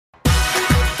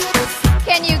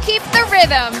Can You Keep the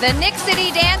Rhythm? The Knicks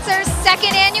City Dancers'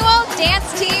 second annual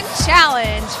Dance Team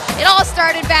Challenge. It all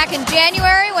started back in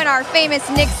January when our famous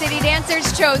Knicks City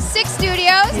Dancers chose 6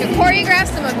 studios to choreograph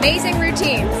some amazing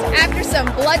routines. After some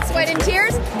blood, sweat, and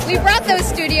tears, we brought those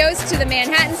studios to the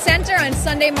Manhattan Center on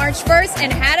Sunday, March 1st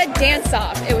and had a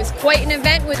dance-off. It was quite an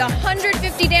event with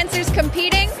 150 dancers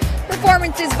competing,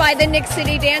 performances by the Knicks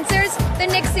City Dancers, the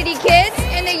Knicks City Kids,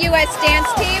 and the U.S. Dance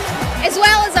Team, as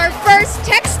well as our first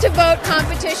text-to-vote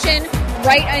competition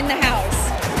right in the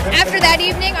house. After that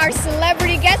evening, our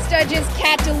celebrity guest judges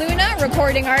Kat DeLuna,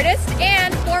 recording artist,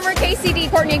 and former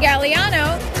KCD Courtney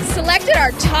Galliano selected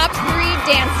our top 3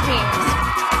 dance teams.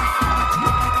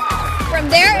 From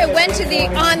there, it went to the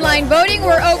online voting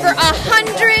where over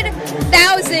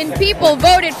 100,000 people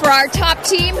voted for our top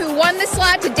team who won the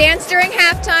slot to dance during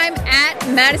halftime at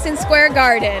Madison Square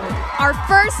Garden. Our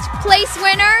first place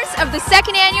winners of the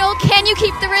second annual Can You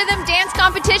Keep the Rhythm dance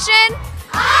competition?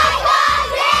 Icon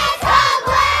Dance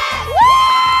Complex! Woo!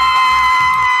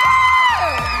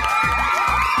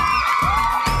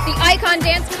 The Icon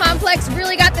Dance Complex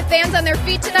really got the fans on their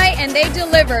feet tonight, and they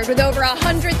delivered with over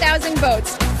 100,000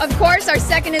 votes. Of course, our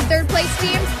second and third place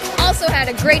teams also had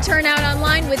a great turnout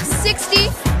online with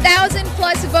 60,000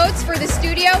 plus votes for the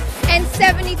studio and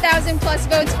 70,000 plus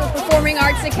votes for Performing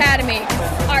Arts Academy.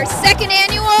 Our second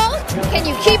annual Can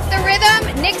You Keep the Rhythm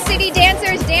Knicks City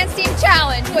Dancers Dance Team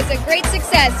Challenge was a great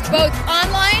success both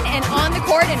online and on the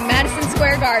court in Madison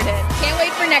Square Garden. Can't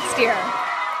wait for next year.